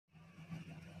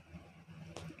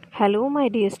Hello, my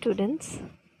dear students.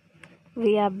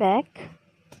 We are back.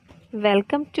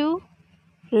 Welcome to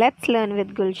Let's Learn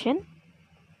with Gulshan.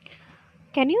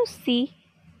 Can you see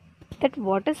that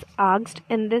what is asked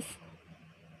in this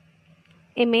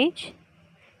image?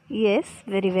 Yes,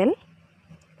 very well.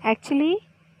 Actually,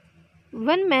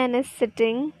 one man is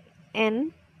sitting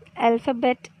in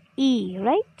alphabet E,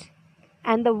 right?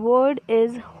 And the word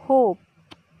is hope.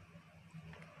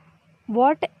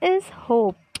 What is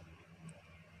hope?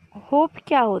 Hope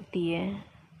क्या होती है?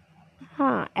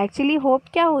 हाँ, actually hope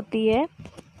क्या होती है?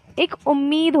 एक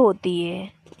उम्मीद होती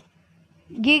है.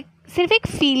 ये सिर्फ एक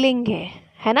फीलिंग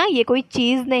है ना. ये कोई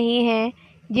चीज़ नहीं है,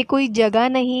 ये कोई जगह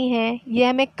नहीं है, ये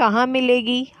हमें कहाँ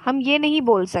मिलेगी हम ये नहीं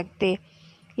बोल सकते.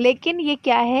 लेकिन ये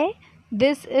क्या है?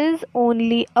 This is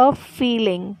only a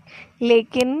feeling.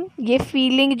 लेकिन ये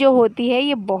फीलिंग जो होती है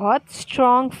ये बहुत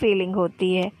स्ट्रॉन्ग फीलिंग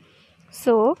होती है.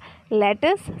 So let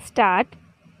us start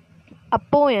a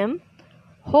poem,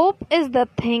 Hope is the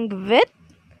Thing with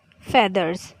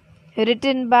Feathers,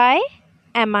 written by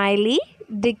Emily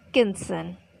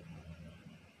Dickinson.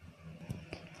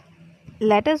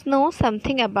 Let us know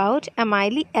something about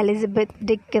Emily Elizabeth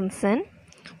Dickinson.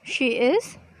 She is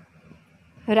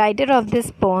writer of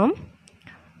this poem.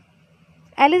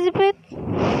 Elizabeth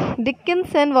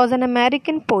Dickinson was an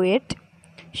American poet.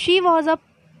 She was a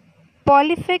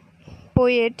prolific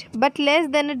poet, but less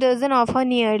than a dozen of her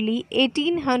nearly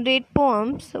 1800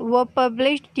 poems were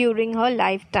published during her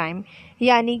lifetime.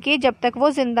 यानी कि जब तक वो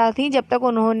ज़िंदा थी, जब तक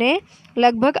उन्होंने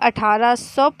लगभग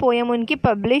 1800 पोएम उनकी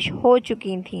पब्लिश हो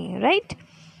चुकी थी, right.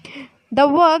 The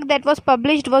work that was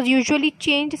published was usually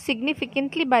changed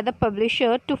significantly by the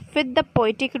publisher to fit the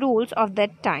poetic rules of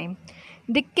that time.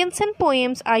 Dickinson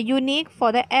poems are unique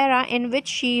for the era in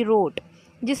which she wrote.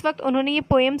 जिस वक्त उन्होंने ये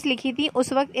poems लिखी थी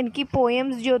उस वक्त इनकी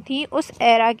poems जो थी उस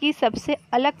एरा की सबसे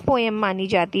अलग पोएम मानी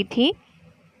जाती थी.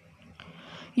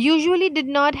 Usually did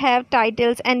not have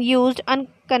titles and used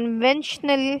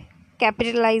unconventional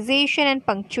capitalisation and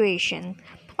punctuation.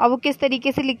 और वो किस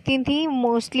तरीके से लिखती थी?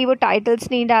 मोस्टली वो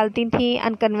टाइटल्स नहीं डालती थी,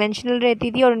 अनकन्वेंशनल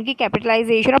रहती थी और उनकी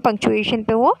कैपिटलाइजेशन और पंक्चुएशन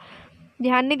पे वो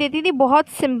ध्यान नहीं देती थी. बहुत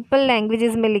सिंपल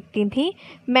लैंग्वेजेस में लिखती थी.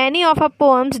 Many of her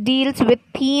poems deals with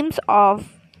themes of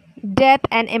death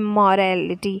and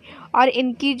immorality. और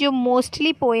इनकी जो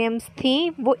मोस्टली पोएम्स थी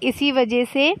वो इसी वजह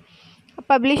से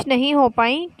पब्लिश नहीं हो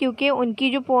पाई क्योंकि उनकी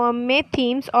जो पोएम में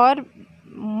थीम्स और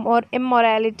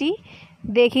इमोरलिटी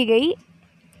देखी गई,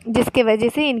 जिसके वजह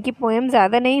से इनकी पोएम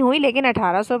ज़्यादा नहीं हुई. लेकिन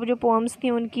 1800 जो पोएम्स थी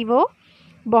उनकी वो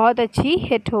बहुत अच्छी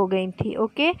हिट हो गई थी.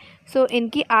 ओके, सो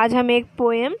इनकी आज हम एक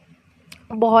पोएम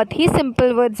बहुत ही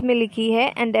सिंपल वर्ड्स में लिखी है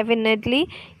एंड डेफिनेटली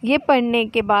ये पढ़ने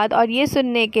के बाद और ये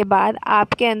सुनने के बाद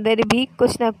आपके अंदर भी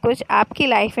कुछ ना कुछ आपकी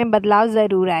लाइफ में बदलाव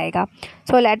ज़रूर आएगा.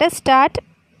 So let us start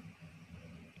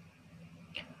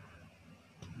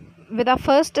with our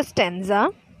first stanza.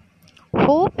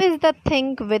 Hope is the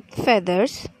thing with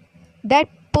feathers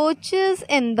that perches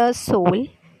in the soul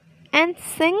and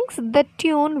sings the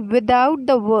tune without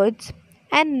the words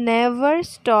and never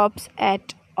stops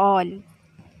at all.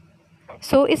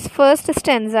 So इस first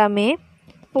stanza में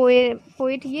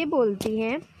poet ये बोलती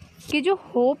हैं कि जो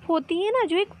hope होती है ना,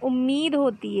 जो एक उम्मीद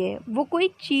होती है, वो कोई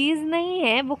चीज़ नहीं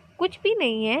है, वो कुछ भी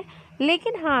नहीं है.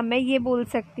 लेकिन हाँ, मैं ये बोल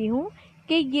सकती हूँ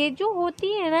कि ये जो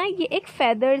होती है ना, ये एक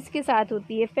फेदर्स के साथ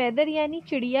होती है. फेदर यानी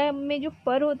चिड़िया में जो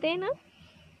पर होते हैं ना,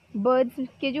 बर्ड्स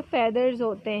के जो फेदर्स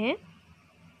होते हैं,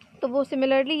 तो वो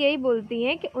सिमिलरली यही बोलती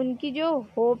हैं कि उनकी जो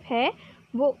होप है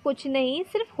वो कुछ नहीं,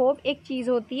 सिर्फ होप एक चीज़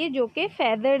होती है जो कि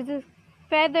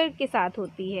फेदर के साथ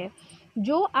होती है,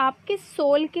 जो आपके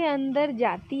सोल के अंदर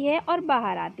जाती है और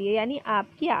बाहर आती है. यानी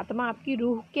आपकी आत्मा, आपकी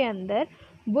रूह के अंदर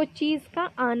वो चीज़ का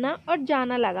आना और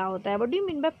जाना लगा होता है. What do you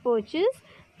mean by purchase?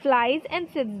 Flies and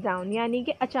seats down. यानी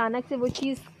कि अचानक से वो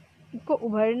चीज़ को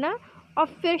उभरना और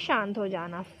फिर शांत हो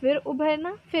जाना, फिर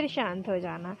उभरना, फिर शांत हो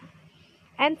जाना.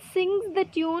 And sings the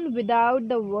tune without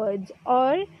the words.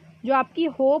 और जो आपकी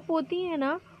होप होती है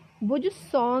ना, वो जो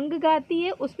सॉन्ग गाती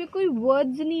है उसमें कोई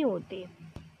वर्ड्स नहीं होते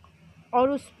और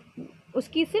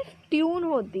उसकी सिर्फ ट्यून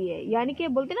होती है. यानी कि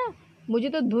बोलते ना, मुझे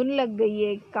तो धुन लग गई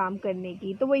है काम करने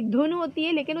की, तो वही धुन होती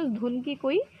है लेकिन उस धुन की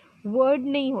कोई वर्ड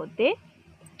नहीं होते.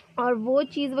 और वो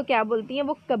चीज़ वो क्या बोलती हैं,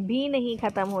 वो कभी नहीं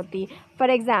ख़त्म होती. फॉर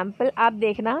एग्ज़ाम्पल आप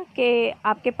देखना कि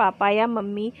आपके पापा या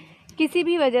मम्मी किसी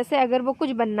भी वजह से अगर वो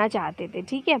कुछ बनना चाहते थे,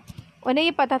 ठीक है, उन्हें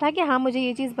ये पता था कि हाँ मुझे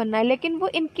ये चीज़ बनना है, लेकिन वो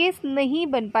इन केस नहीं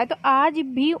बन पाए तो आज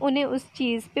भी उन्हें उस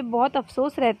चीज़ पे बहुत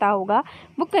अफसोस रहता होगा.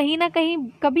 वो कहीं ना कहीं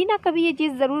कभी ना कभी ये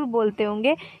चीज़ ज़रूर बोलते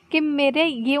होंगे कि मेरे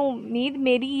ये उम्मीद,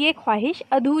 मेरी ये ख्वाहिश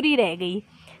अधूरी रह गई,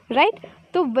 राइट.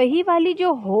 तो वही वाली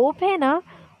जो होप है ना,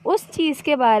 उस चीज़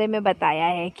के बारे में बताया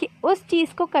है कि उस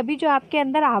चीज़ को कभी, जो आपके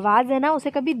अंदर आवाज़ है ना,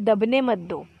 उसे कभी दबने मत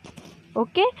दो.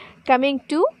 Okay, coming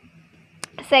to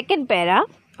second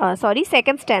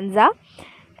stanza.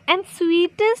 And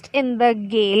sweetest in the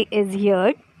gale is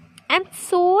heard, and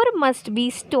sore must be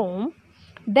storm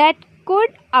that could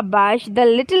abash the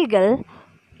little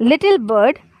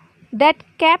bird that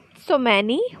kept so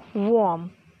many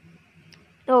warm.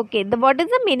 Okay, what is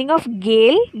the meaning of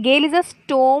gale? Gale is a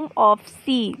storm of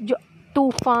sea. जो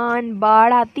तूफान,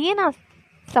 बाढ़ आती है ना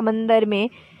समंदर में,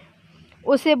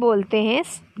 उसे बोलते हैं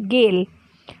gale.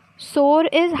 Sore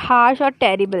is harsh or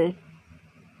terrible.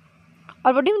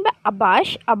 और what do you mean by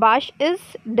abash? Abash is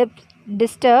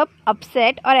disturb,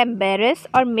 upset और embarrass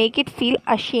और make it feel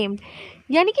ashamed.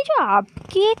 यानी कि जो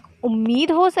आपकी एक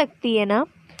उम्मीद हो सकती है ना,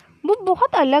 वो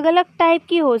बहुत अलग अलग टाइप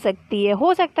की हो सकती है.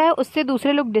 हो सकता है उससे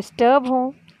दूसरे लोग डिस्टर्ब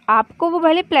हों, आपको वो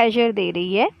भले प्लेजर दे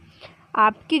रही है,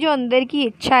 आपकी जो अंदर की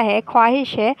इच्छा है,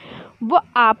 ख्वाहिश है, वो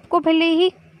आपको भले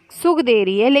ही सुख दे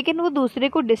रही है, लेकिन वो दूसरे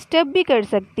को डिस्टर्ब भी कर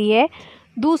सकती है,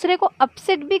 दूसरे को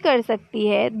अपसेट भी कर सकती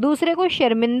है, दूसरे को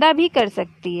शर्मिंदा भी कर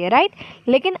सकती है, राइट.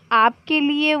 लेकिन आपके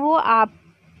लिए वो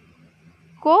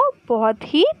आपको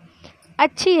बहुत ही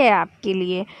अच्छी है आपके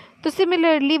लिए. तो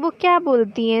सिमिलरली वो क्या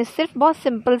बोलती हैं, सिर्फ बहुत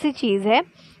सिंपल सी चीज़ है,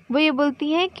 वो ये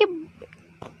बोलती हैं कि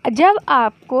जब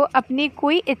आपको अपनी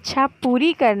कोई इच्छा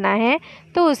पूरी करना है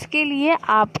तो उसके लिए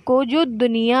आपको जो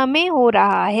दुनिया में हो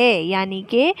रहा है, यानी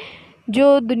कि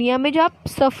जो दुनिया में जो आप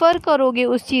सफ़र करोगे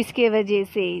उस चीज़ के वजह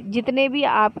से, जितने भी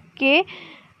आपके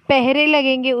पहरे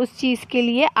लगेंगे उस चीज़ के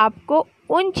लिए, आपको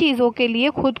उन चीज़ों के लिए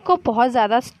खुद को बहुत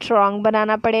ज़्यादा स्ट्रांग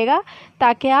बनाना पड़ेगा,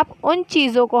 ताकि आप उन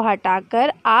चीज़ों को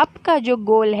हटाकर आपका जो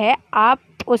गोल है आप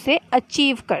उसे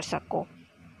अचीव कर सको.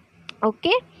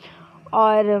 ओके,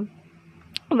 और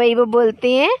वही वो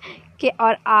बोलते हैं कि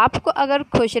और आपको अगर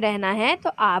खुश रहना है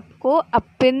तो आपको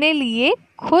अपने लिए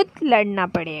खुद लड़ना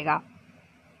पड़ेगा.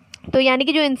 तो यानी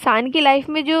कि जो इंसान की लाइफ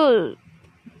में जो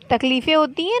तकलीफ़ें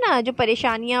होती हैं ना, जो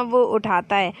परेशानियां वो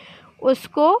उठाता है,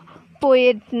 उसको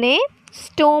पोएट ने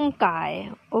स्टॉर्म कहा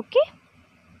है. Okay,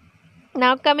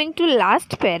 now coming to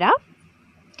last para,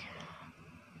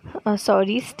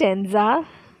 stanza.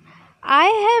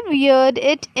 I have heard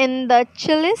it in the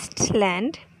chillest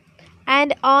land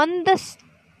and on the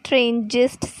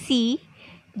strangest sea,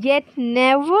 yet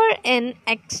never in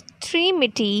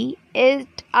extremity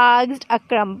it asked a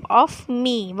crumb of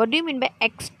me. What do you mean by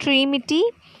extremity?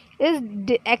 Is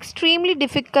extremely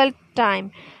difficult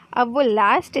time. अब वो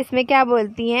last इसमें क्या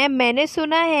बोलती हैं, मैंने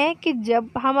सुना है कि जब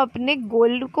हम अपने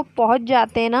गोल को पहुंच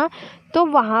जाते हैं ना, तो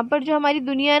वहाँ पर जो हमारी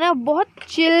दुनिया है ना बहुत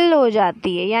चिल हो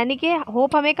जाती है. यानी कि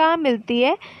होप हमें कहाँ मिलती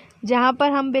है, जहाँ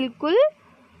पर हम बिल्कुल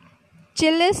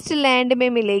चिलेस्ट लैंड में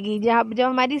मिलेगी, जहाँ जब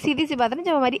हमारी सीधी सी बात है ना,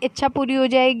 जब हमारी इच्छा पूरी हो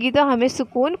जाएगी तो हमें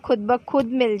सुकून खुद ब खुद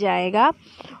मिल जाएगा.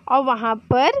 और वहाँ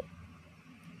पर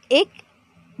एक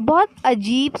बहुत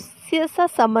अजीब सा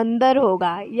समंदर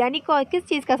होगा. यानी किस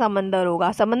चीज़ का समंदर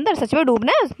होगा? समंदर सच में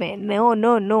डूबना है उसमें? नो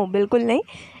नो नो, बिल्कुल नहीं.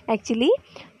 एक्चुअली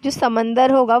जो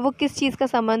समंदर होगा वो किस चीज़ का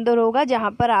समंदर होगा?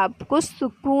 जहाँ पर आपको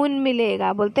सुकून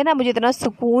मिलेगा. बोलते हैं ना, मुझे इतना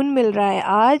सुकून मिल रहा है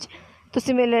आज. तो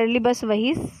सिमिलरली बस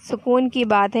वही सुकून की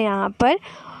बात है यहाँ पर.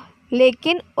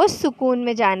 लेकिन उस सुकून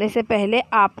में जाने से पहले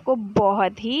आपको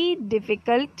बहुत ही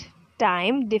डिफ़िकल्टी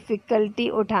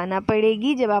उठाना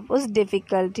पड़ेगी. जब आप उस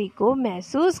डिफ़िकल्टी को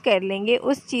महसूस कर लेंगे,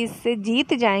 उस चीज़ से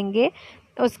जीत जाएंगे,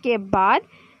 उसके बाद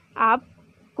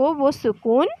आपको वो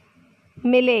सुकून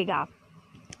मिलेगा.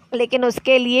 लेकिन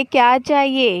उसके लिए क्या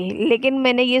चाहिए? लेकिन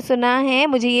मैंने ये सुना है,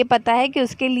 मुझे ये पता है कि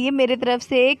उसके लिए मेरी तरफ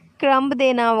से एक क्रम्ब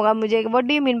देना होगा मुझे. What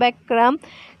do you mean by crumb?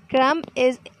 Crumb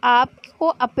is आपको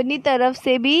अपनी तरफ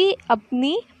से भी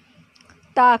अपनी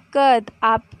ताकत,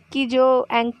 आपकी जो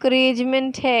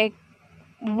एंकरेजमेंट है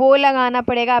वो लगाना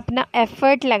पड़ेगा, अपना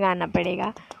एफर्ट लगाना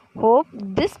पड़ेगा. Hope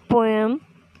this poem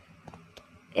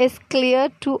is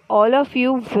clear to all of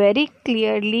you very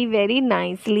clearly, very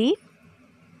nicely.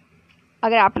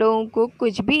 अगर आप लोगों को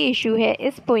कुछ भी इशू है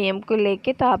इस पोएम को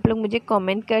लेके तो आप लोग मुझे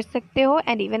कमेंट कर सकते हो,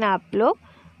 एंड इवन आप लोग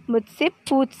मुझसे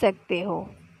पूछ सकते हो.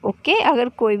 ओके, अगर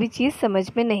कोई भी चीज़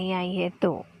समझ में नहीं आई है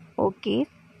तो. Okay,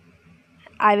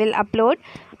 I will upload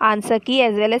answer key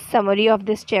as well as summary of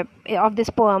this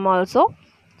poem also,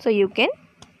 so you can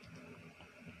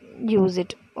use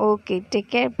it. Okay, take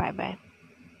care, bye bye.